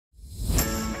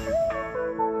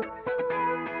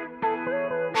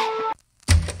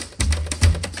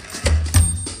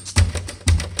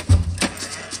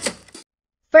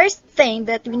first thing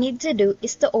that we need to do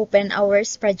is to open our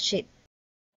spreadsheet.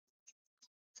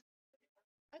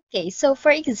 Okay, so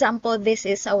for example, this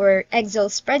is our Excel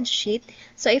spreadsheet.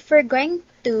 So if we're going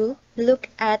to look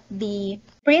at the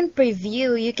print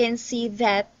preview, you can see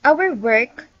that our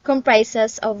work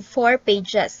comprises of 4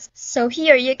 pages. So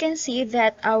here you can see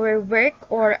that our work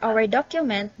or our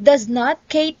document does not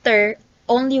cater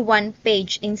only one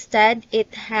page. Instead, it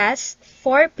has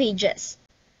 4 pages.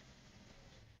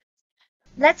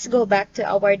 Let's go back to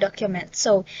our document.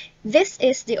 So this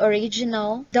is the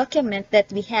original document that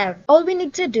we have. All we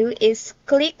need to do is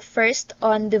click first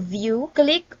on the view,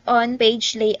 click on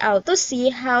page layout to see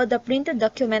how the printed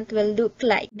document will look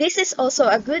like. This is also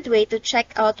a good way to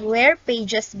check out where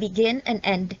pages begin and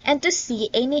end and to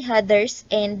see any headers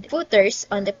and footers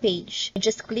on the page.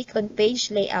 Just click on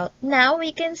page layout. Now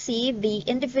we can see the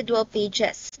individual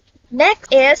pages.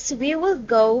 Next is we will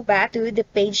go back to the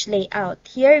page layout.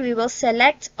 Here we will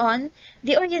select on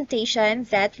the orientation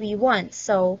that we want.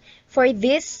 So for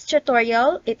this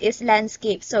tutorial, it is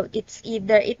landscape. So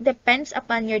it depends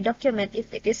upon your document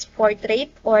if it is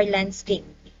portrait or landscape.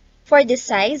 For the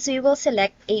size, we will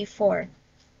select A4.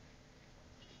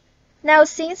 Now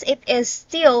since it is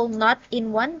still not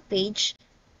in one page,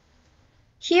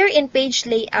 here in page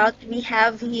layout, we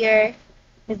have here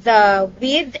the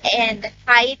width and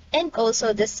height and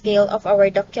also the scale of our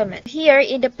document. Here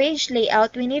in the page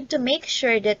layout, we need to make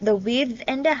sure that the width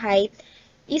and the height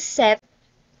is set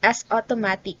as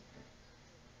automatic.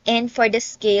 And for the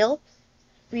scale,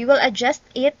 we will adjust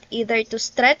it either to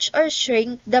stretch or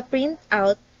shrink the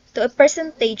printout to a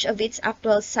percentage of its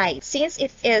actual size. Since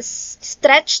it is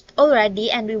stretched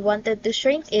already and we wanted to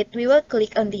shrink it, we will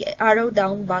click on the arrow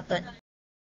down button.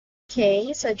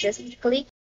 Okay, so just click.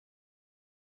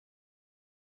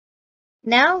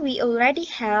 Now we already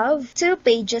have 2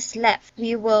 pages left.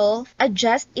 We will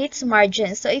adjust its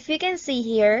margin. So if you can see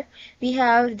here, we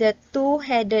have the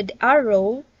 2-headed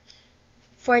arrow.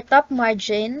 For top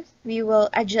margin, we will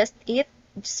adjust it.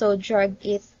 So drag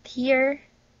it here.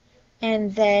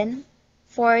 And then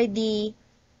for the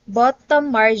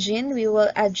bottom margin, we will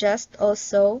adjust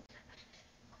also.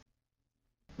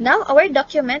 Now our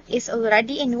document is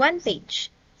already in one page.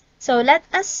 So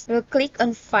we'll click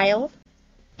on File.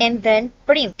 And then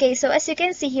print. Okay, so as you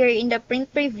can see here in the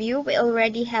print preview, we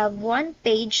already have one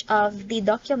page of the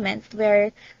document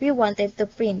where we wanted to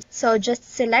print. So just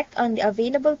select on the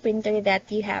available printer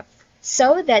that you have.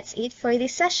 So that's it for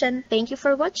this session. Thank you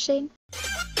for watching.